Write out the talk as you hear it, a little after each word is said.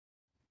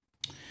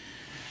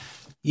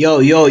Yo,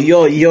 yo,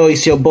 yo, yo,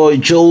 it's your boy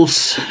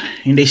Jules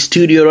in the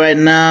studio right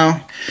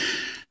now.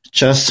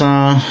 Just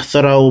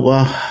thought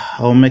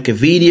I'll make a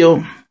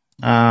video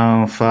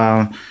of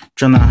trying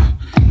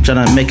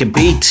to make a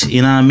beat,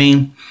 you know what I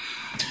mean?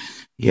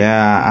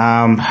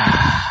 Yeah,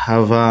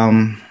 I've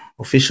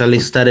officially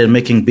started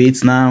making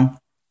beats now.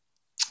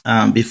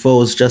 Before it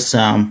was just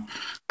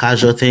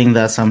casual thing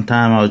that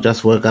sometime I would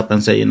just wake up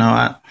and say, you know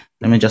what,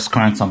 let me just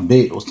crank some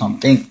beat or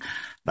something.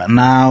 But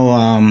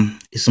now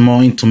it's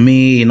more into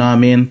me, you know what I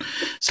mean?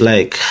 It's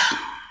like,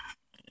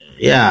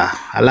 yeah,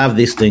 I love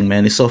this thing,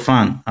 man. It's so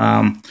fun.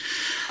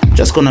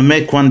 Just gonna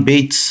make one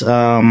beat,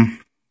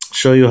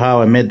 show you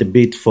how I made the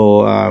beat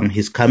for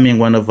his coming,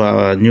 one of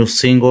our new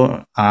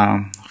single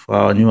for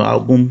our new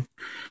album,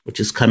 which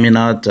is coming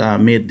out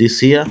mid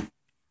this year.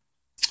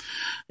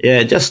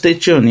 Yeah, just stay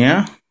tuned,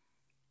 yeah?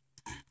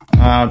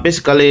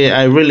 Basically,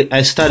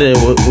 I started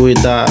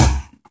with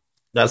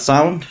that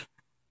sound.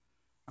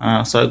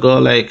 So I go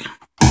like,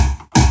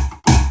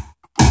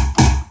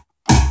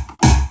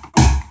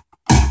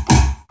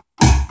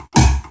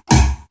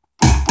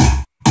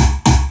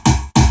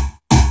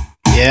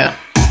 yeah,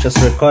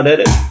 just recorded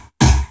it.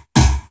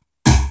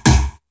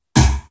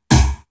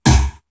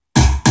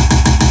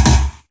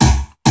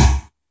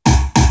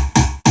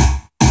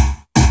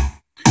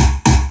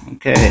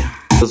 Okay,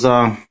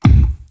 so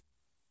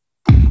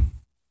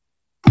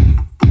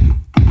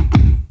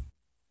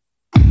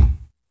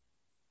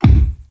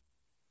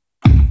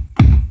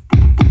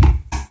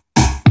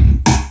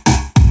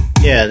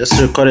yeah, just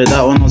recorded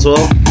that one as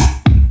well.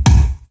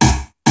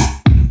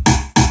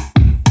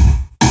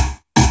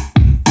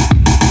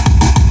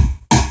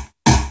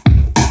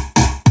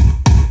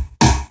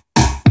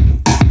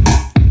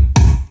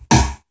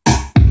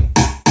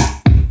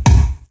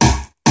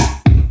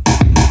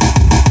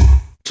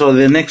 So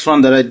the next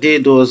one that I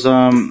did was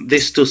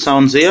these two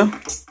sounds here.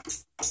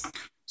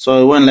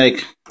 So I went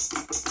like,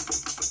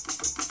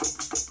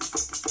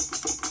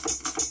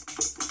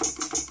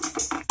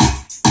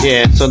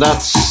 yeah, so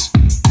that's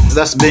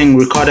being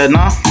recorded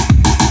now.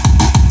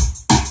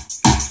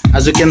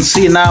 As you can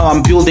see now,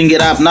 I'm building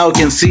it up. Now you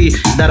can see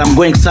that I'm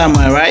going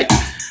somewhere, right?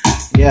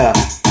 Yeah.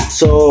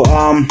 So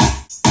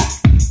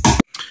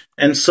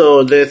and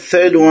so the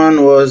third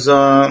one was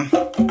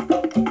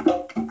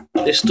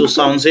these two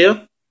sounds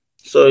here.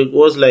 So it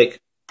was like,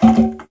 as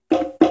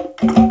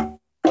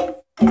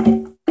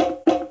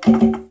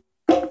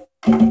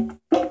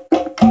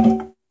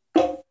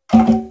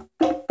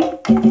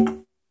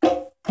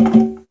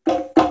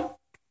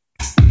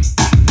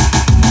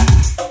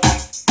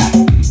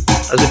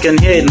you can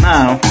hear it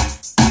now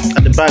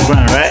at the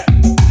background, right?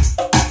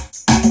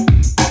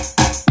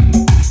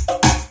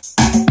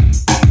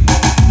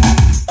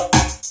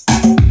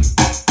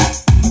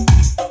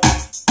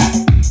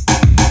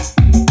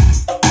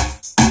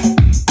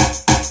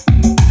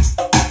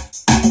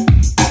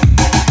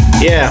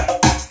 Yeah.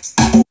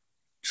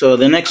 So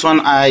the next one,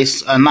 I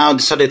now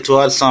decided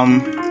to add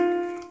some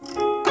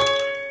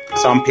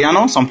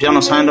piano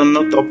sound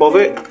on top of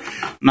it.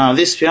 Now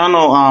this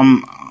piano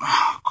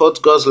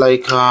chord goes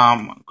like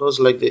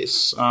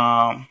this.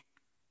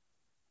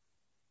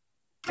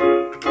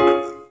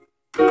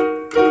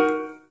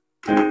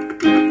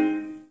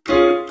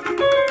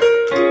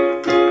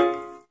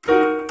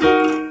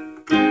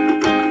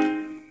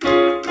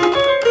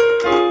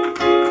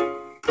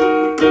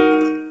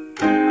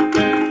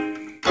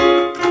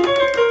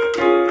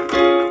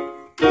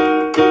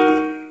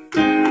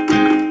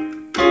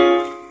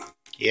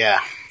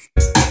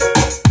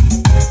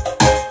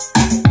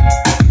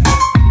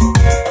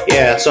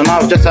 Yeah, so now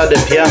I've just added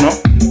the piano.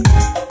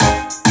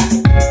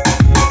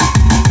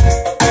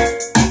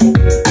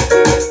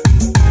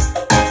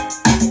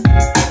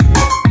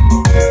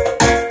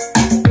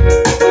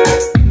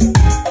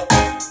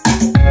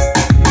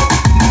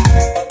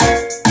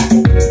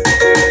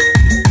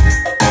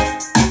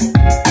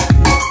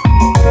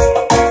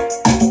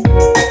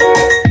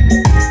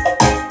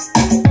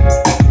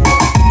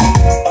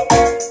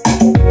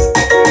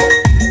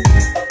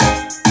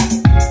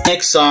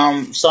 Next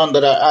sound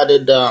that I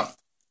added,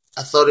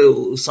 I thought it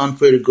would sound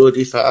pretty good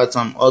if I add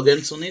some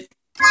organs on it.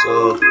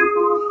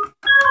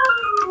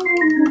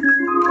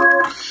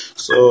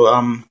 So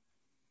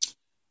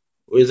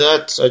with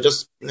that, I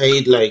just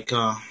played like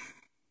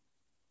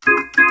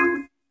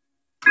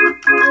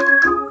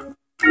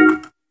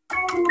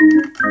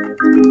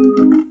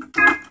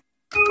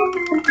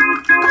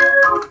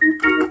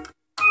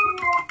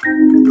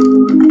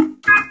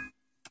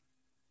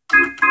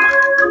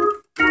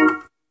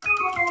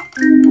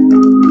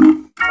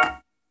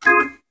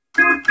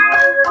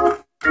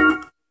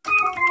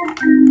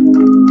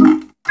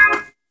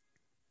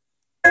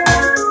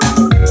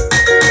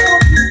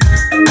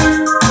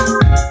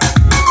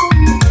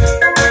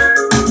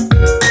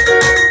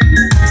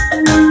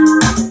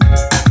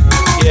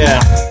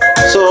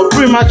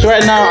pretty much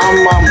right now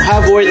I'm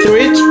halfway through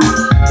it.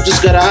 I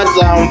just gotta add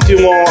a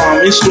few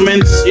more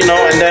instruments, you know,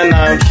 and then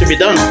should be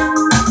done.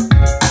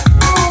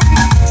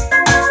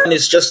 And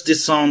it's just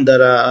this sound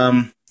that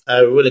I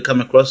really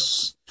come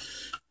across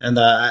and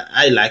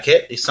I like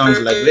it. It sounds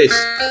like this.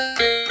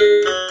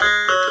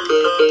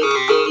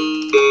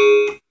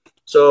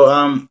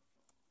 So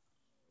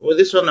with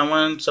this one I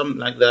want something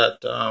like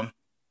that.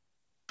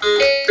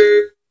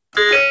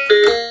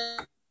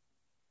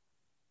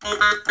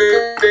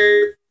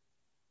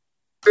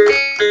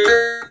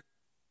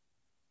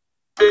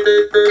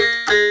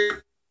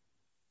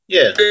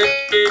 Yeah,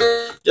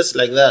 just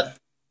like that.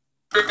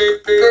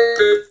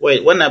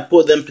 Wait, when I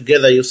put them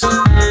together, you see?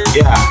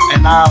 Yeah,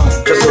 and now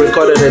just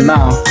recorded it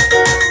now.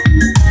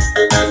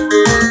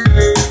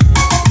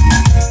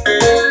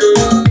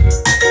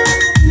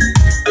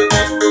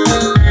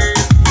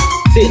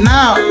 See,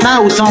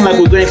 now we sound like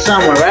we're going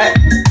somewhere, right?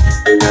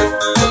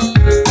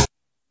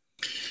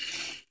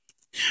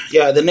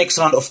 Yeah, the next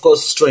one, of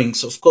course,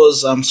 strings. Of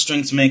course,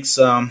 strings makes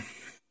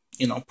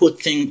you know, put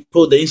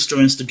the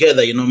instruments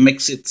together, you know,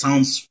 makes it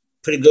sounds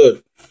pretty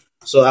good.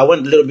 So I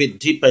went a little bit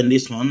deeper in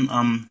this one.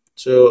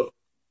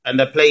 And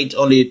I played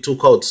only 2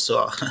 chords,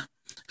 so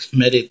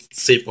made it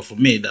simple for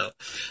me though.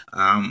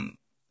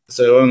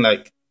 So I went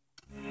like,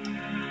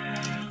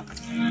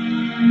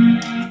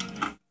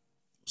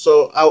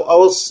 so I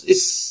was.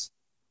 It's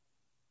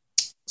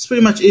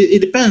pretty much.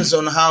 It depends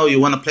on how you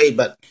want to play,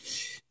 but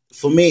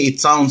for me, it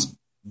sounds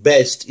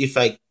best if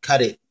I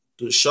cut it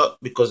to short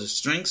because it's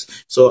strings.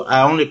 So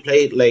I only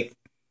played like.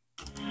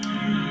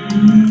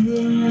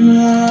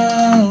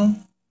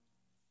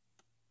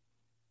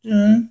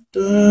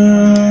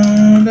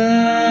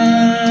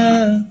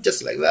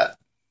 Just like that,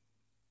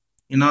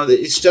 you know,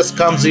 it just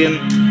comes in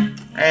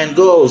and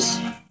goes.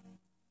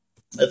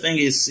 I think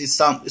it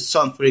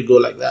sounds pretty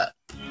good like that.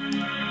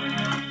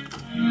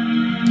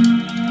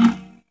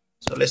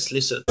 So let's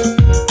listen.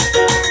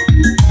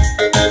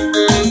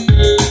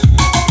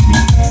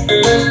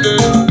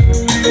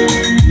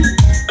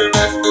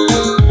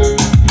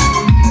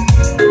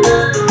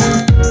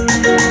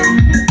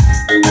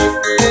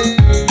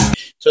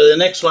 So the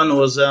next one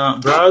was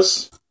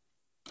brass.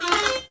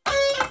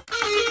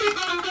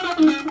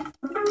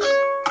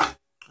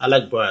 I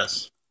like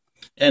brass.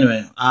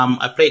 Anyway,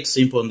 I played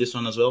simple on this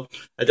one as well.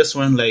 I just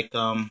went like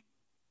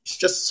it's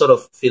just sort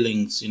of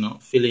feelings, you know,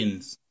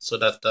 feelings, so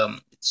that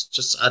it's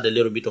just add a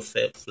little bit of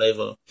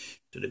flavor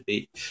to the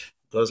beat.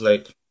 Because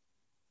like.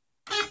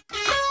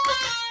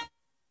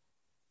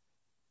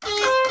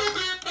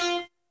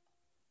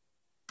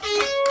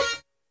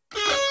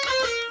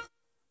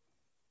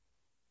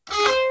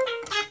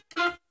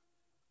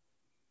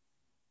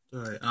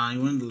 Sorry, I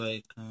went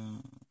like,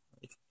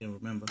 if you can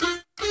remember.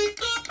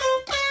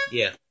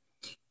 Yeah.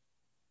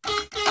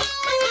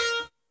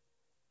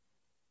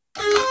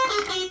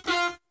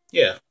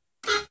 Yeah.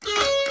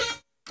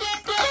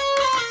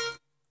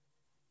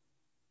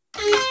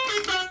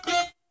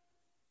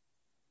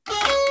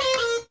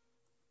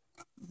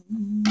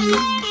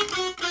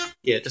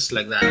 Yeah, just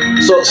like that.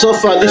 So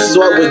far, this is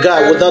what we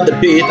got without the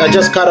beat. I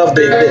just cut off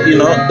the you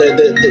know,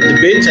 the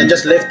beat and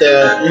just left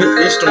the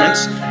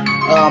instruments.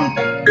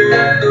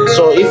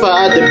 So if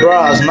I add the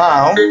brass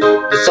now,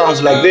 it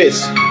sounds like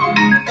this.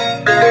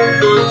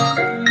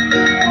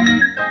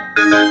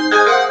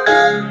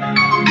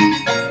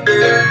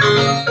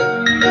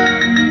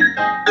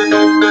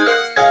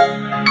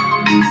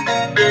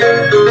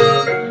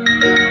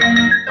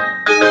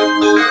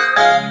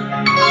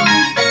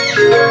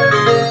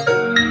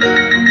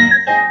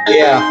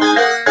 Yeah.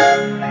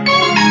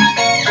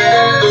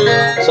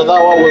 So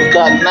that's what we've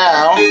got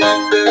now.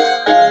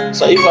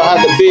 So if I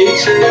had the beat,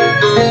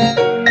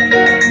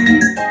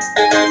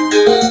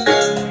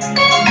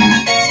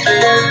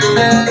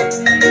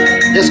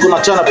 just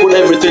gonna try to put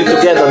everything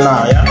together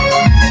now, yeah?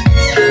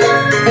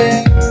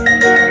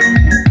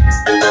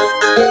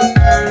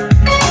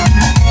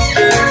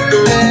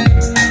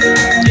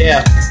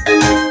 Yeah.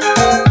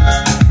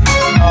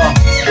 Oh.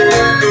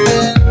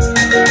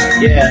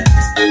 Yeah.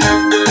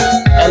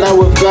 And then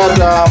we've got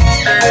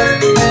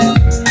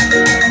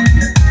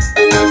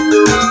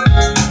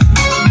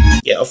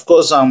yeah, of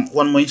course,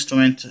 one more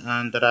instrument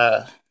that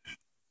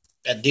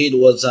I did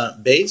was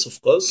bass,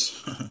 of course.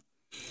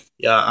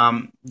 Yeah,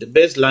 the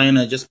bass line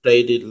I just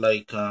played it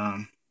like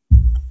so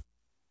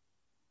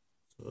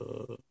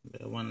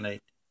the one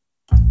like,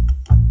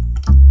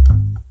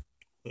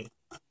 wait,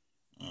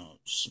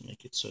 just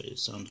make it so it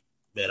sounds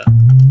better.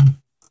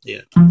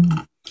 Yeah,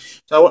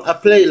 so I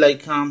play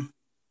like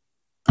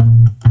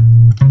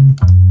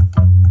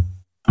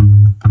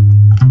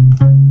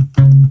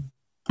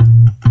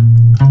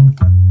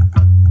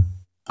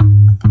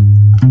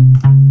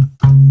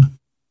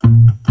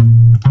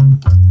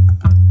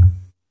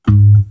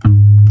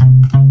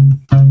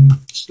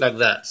just like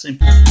that,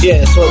 simple.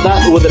 Yeah, so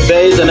that with the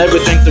bass and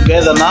everything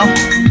together now,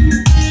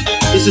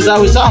 this is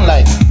how it sounds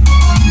like.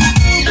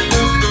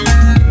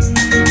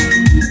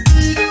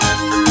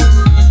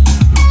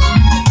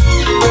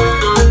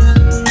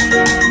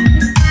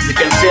 You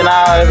can see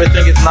now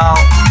everything is now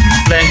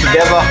playing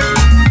together.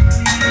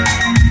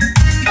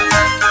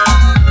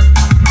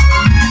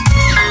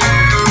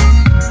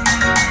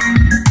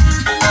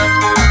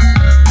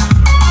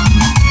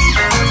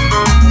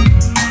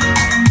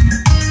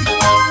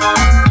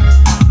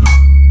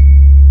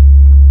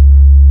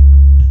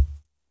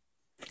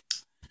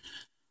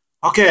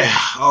 Okay.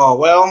 Oh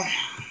well,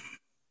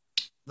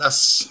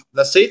 that's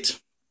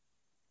it.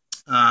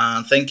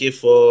 Thank you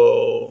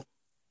for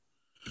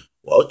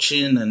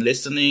watching and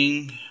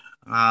listening.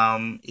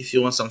 If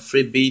you want some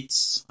free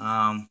beats,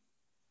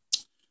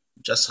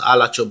 just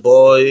holler at your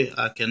boy.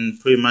 I can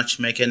pretty much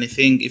make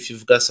anything. If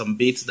you've got some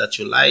beats that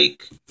you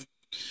like,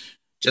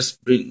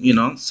 just bring,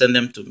 send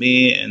them to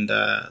me, and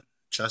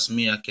trust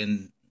me, I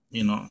can,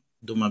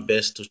 do my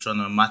best to try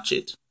to match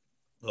it.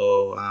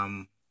 Or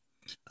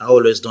I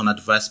always don't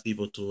advise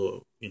people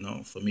to,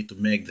 for me to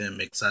make them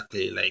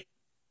exactly like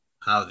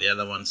how the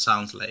other one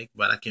sounds like,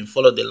 but I can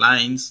follow the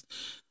lines.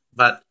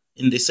 But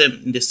in the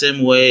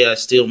same way, I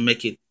still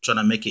trying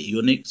to make it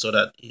unique so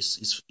that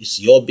it's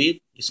your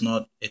beat. It's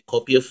not a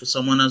copy of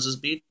someone else's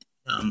beat.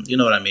 You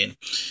know what I mean?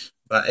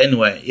 But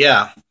anyway,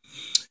 yeah.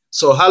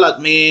 So holler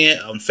at me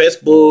on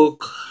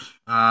Facebook,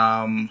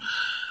 on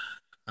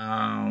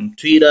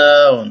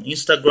Twitter, on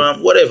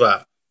Instagram,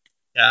 whatever.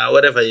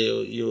 Whatever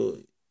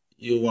you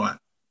want.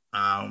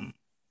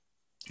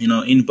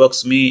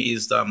 Inbox me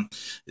is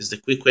the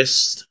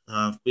quickest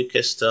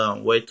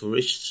way to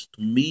reach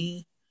to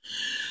me.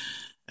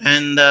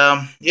 And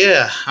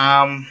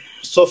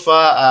so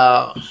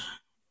far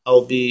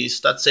I'll be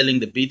start selling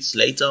the beats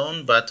later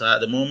on, but at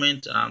the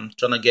moment I'm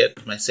trying to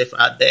get myself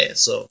out there.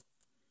 So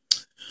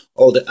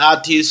all the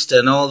artists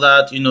and all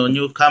that,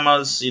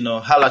 newcomers,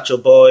 holla at your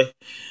boy,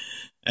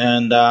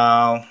 and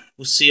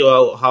we'll see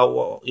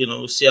how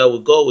we'll see how we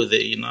go with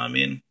it. You know what I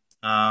mean?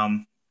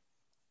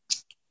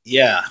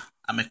 Yeah,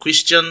 I'm a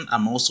Christian.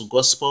 I'm also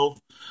gospel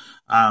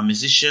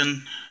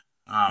musician,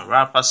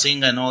 rapper,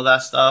 singer, and all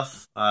that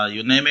stuff.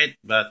 You name it.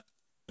 But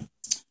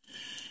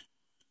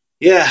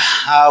yeah,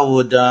 I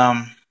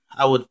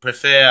would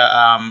prefer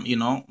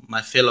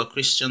my fellow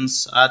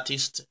Christians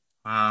artists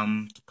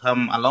to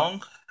come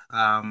along.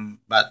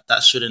 But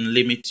that shouldn't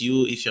limit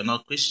you if you're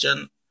not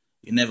Christian.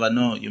 You never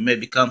know. You may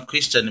become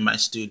Christian in my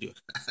studio.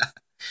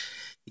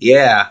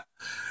 Yeah,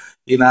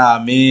 you know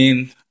what I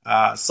mean.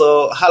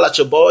 So holla at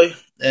your boy,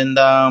 and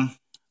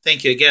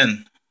thank you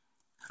again.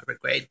 Have a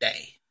great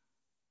day.